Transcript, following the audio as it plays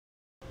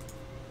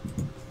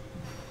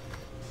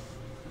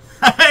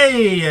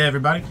Hey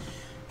everybody,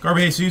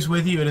 Garby Jesus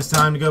with you, and it's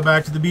time to go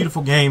back to the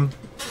beautiful game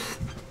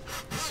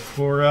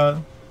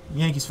for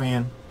Yankees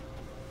fan.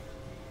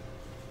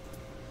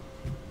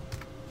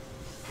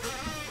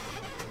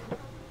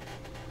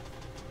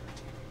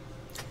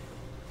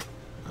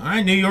 All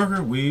right, New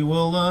Yorker, we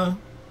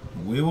will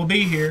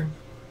be here.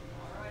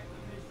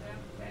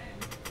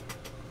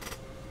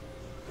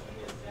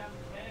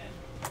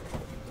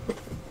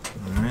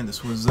 All right,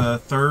 this was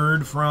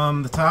third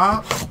from the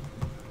top.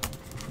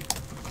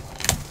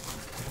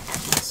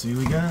 Let's see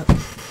what we got.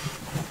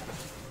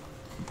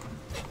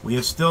 We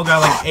have still got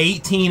like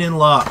 18 in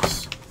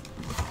Lux.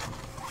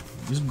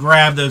 Just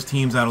grab those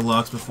teams out of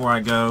Lux before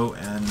I go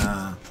and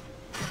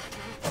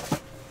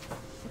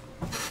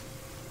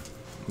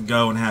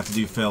have to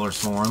do fillers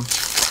for them.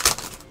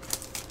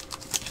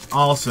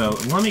 Also,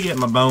 let me get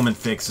my Bowman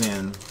fix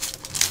in,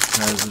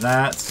 because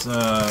that's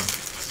I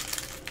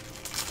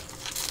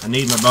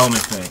need my Bowman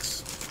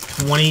fix.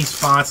 20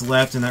 spots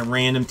left in that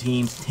random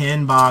team,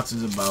 10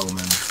 boxes of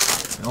Bowman.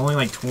 Only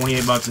like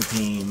 28 bucks a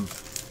team.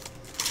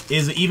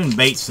 Even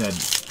Bates said,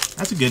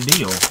 that's a good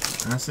deal.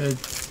 And I said,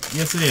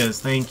 yes it is,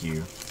 thank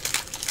you.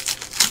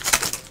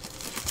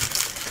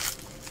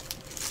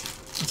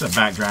 It's a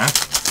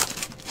backdraft.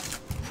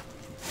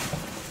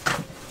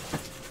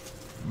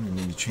 I'm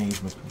gonna need to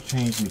change my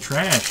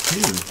trash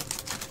too.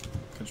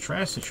 Got a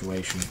trash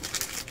situation.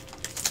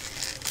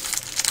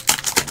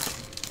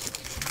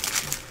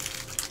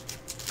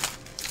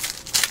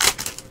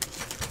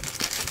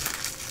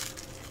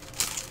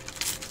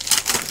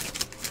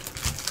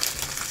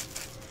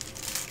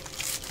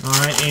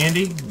 Alright,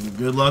 Andy,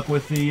 good luck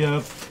with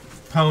the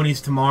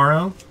ponies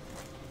tomorrow.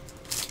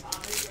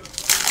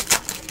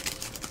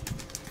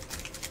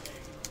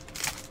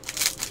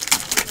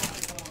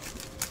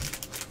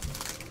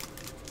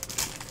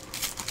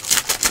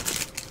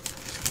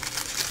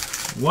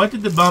 What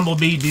did the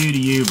Bumblebee do to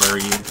you,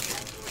 Bergie?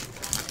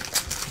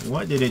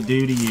 What did it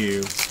do to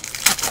you?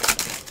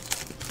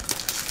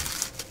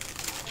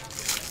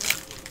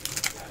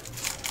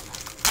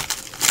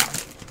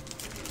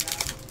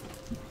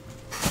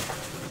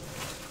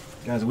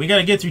 Guys, we got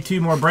to get through 2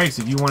 more breaks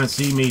if you want to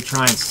see me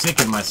try and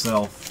sicken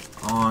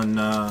myself on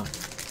that.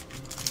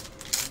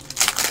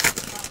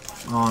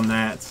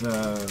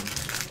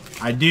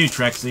 I do,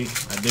 Trexie.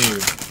 I do.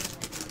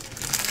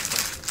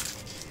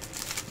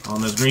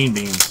 On those green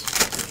beans.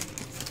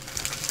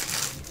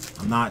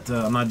 I'm not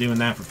doing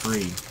that for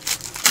free.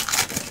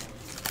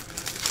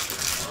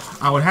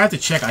 I would have to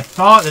check. I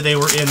thought that they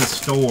were in the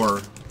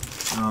store.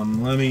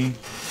 Let me.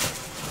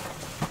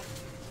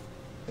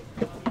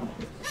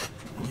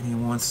 Give me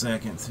 1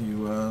 second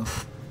to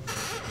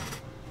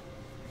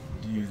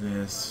do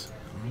this.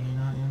 Are you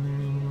not in there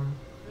anymore?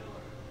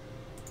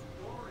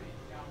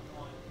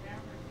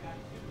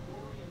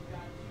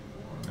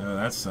 Oh,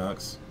 that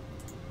sucks.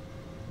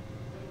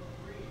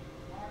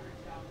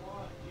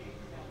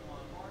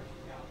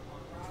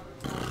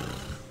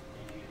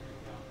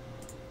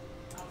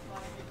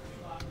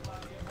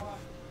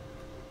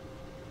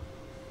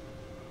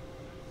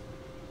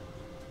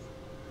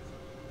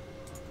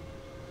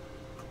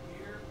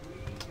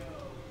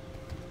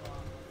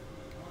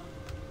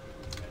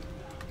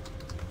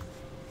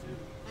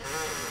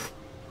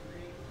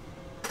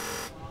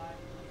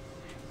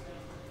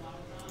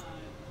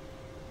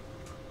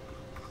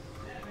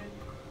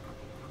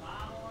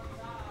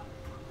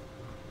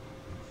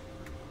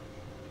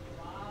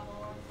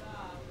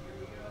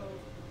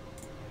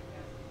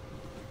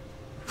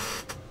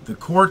 The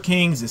Court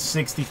Kings is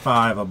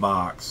 $65 a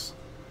box.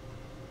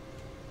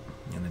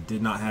 And I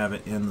did not have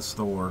it in the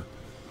store.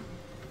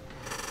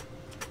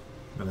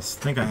 But I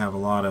think I have a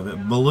lot of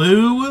it.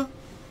 Blue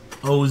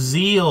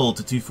Ozil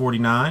to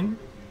 249.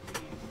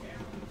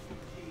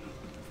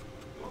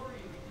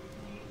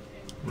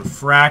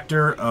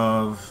 Refractor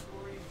of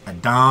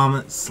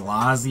Adam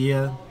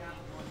Slazia.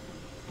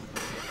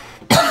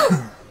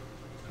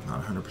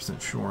 Not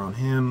 100% sure on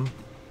him.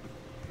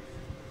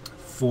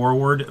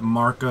 Forward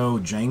Marco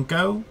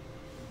Janko.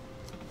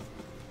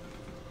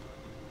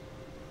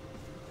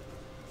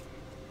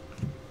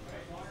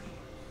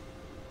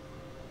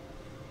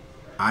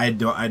 I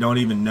don't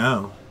even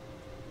know.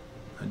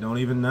 I don't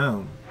even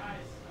know.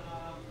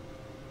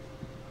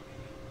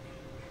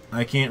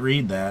 I can't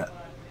read that.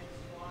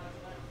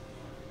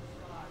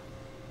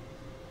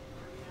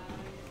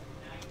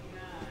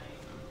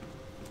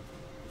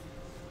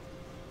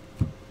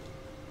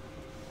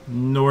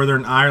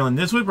 Northern Ireland.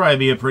 This would probably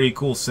be a pretty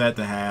cool set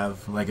to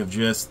have, like of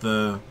just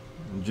the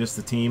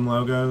team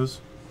logos.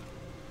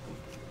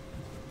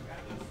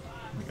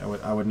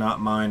 Like I would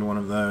not mind one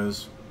of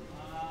those.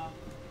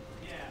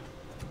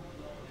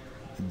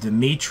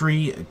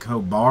 Dmitry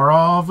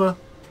Kobarov.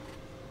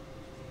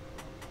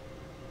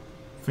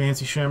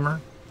 Fancy shimmer.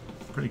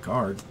 Pretty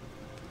card.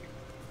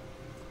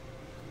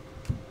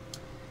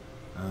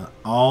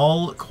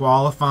 All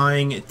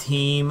qualifying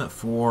team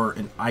for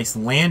an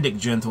Icelandic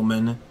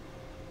gentleman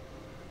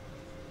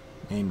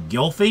named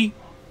Gylfi.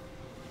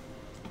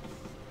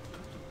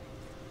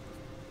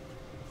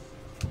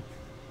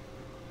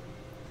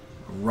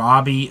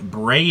 Robbie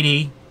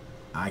Brady.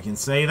 I can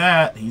say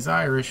that. He's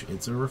Irish.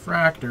 It's a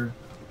refractor.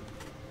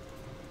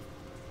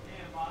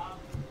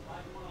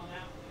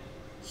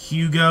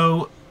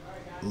 Hugo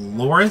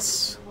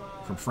Lloris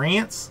from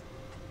France.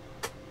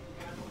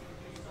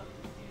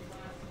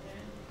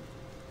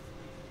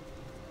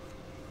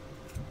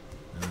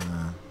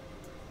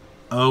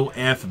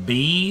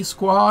 OFB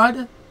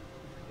squad.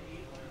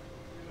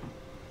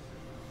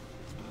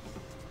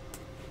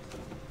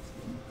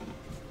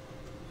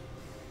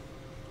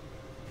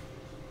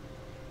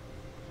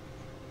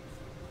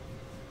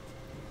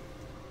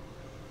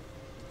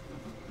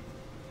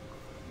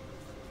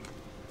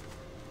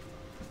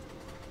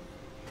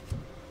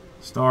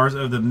 Stars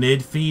of the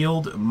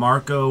midfield,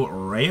 Marco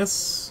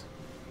Reyes.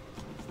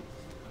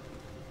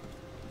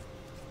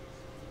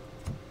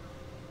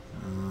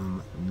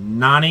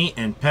 Nani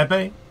and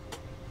Pepe.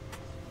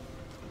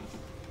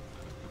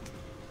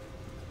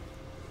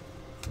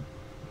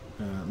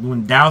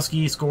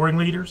 Lewandowski scoring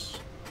leaders.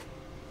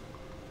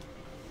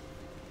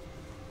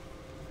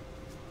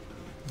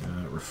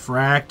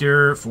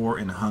 Refractor for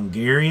an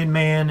Hungarian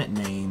man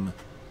named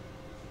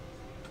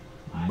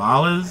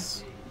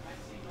Balaz.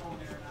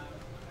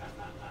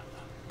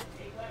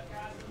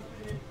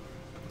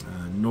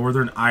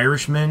 Northern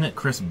Irishman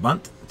Chris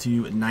Bunt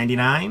to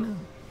 99.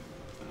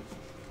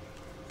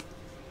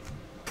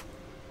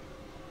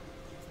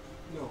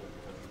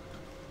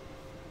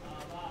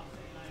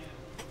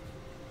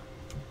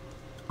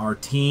 Our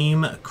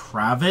team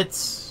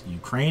Kravitz,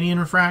 Ukrainian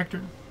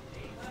refractor.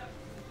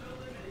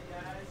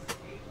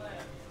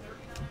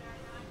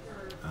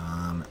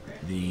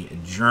 The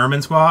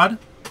German squad.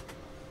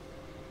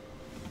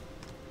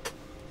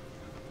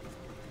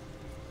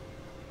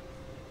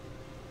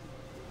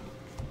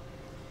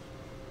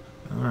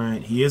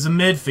 Alright, he is a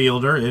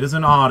midfielder. It is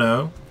an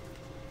auto.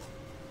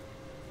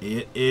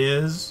 It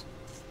is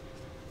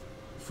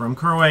from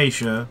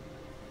Croatia.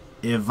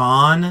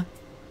 Ivan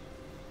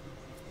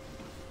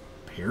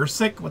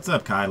Persic? What's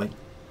up, Kylie?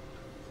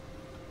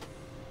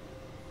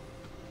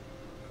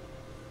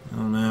 I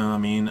don't know. I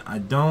mean, I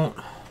don't...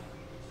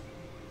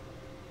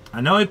 I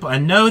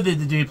know that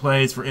the dude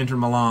plays for Inter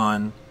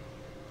Milan.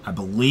 I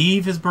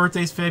believe his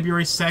birthday's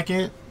February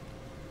 2nd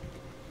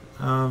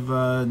of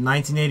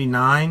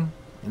 1989.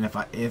 And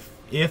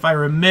if I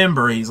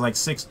remember, he's like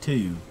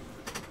 6'2".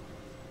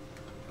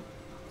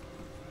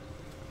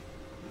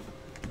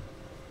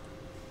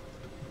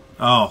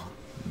 Oh,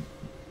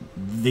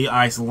 the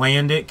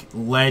Icelandic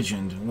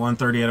legend,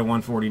 130 out of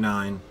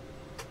 149.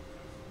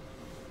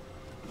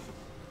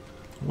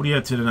 What are you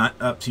up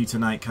to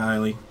tonight,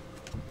 Kylie?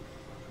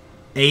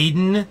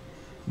 Aiden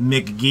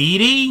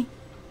McGeady?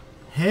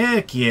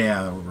 Heck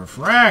yeah,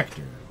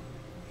 refractor.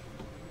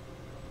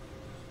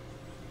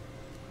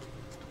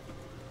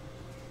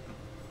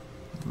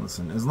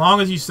 Listen, as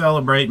long as you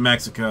celebrate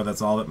Mexico,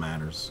 that's all that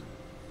matters.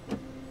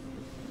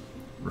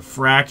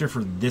 Refractor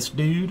for this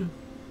dude.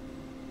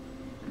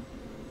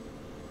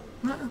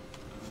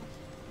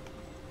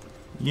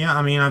 Yeah,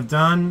 I mean, I've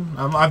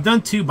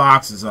done 2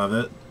 boxes of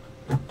it.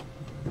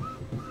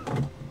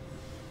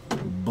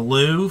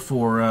 Blue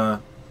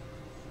for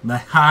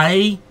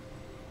Mihai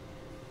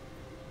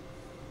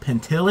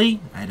Pentilli.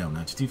 I don't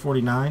know. It's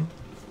 249.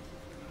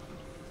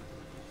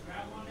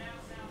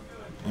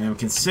 And I'm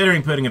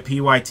considering putting a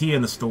PYT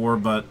in the store,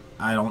 but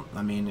I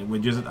mean, it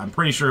would just, I'm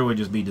pretty sure it would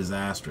just be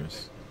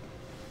disastrous.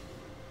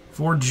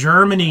 For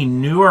Germany,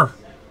 Neuer.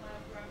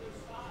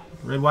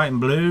 Red, white, and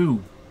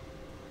blue.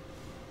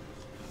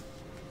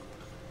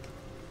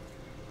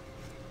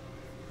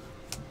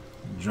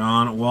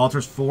 John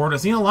Walters Ford.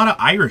 I've seen a lot of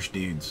Irish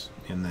dudes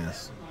in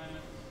this.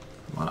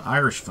 A lot of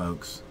Irish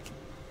folks.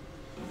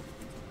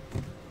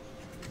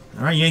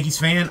 All right, Yankees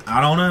fan,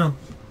 I don't know.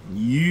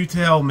 You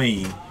tell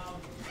me.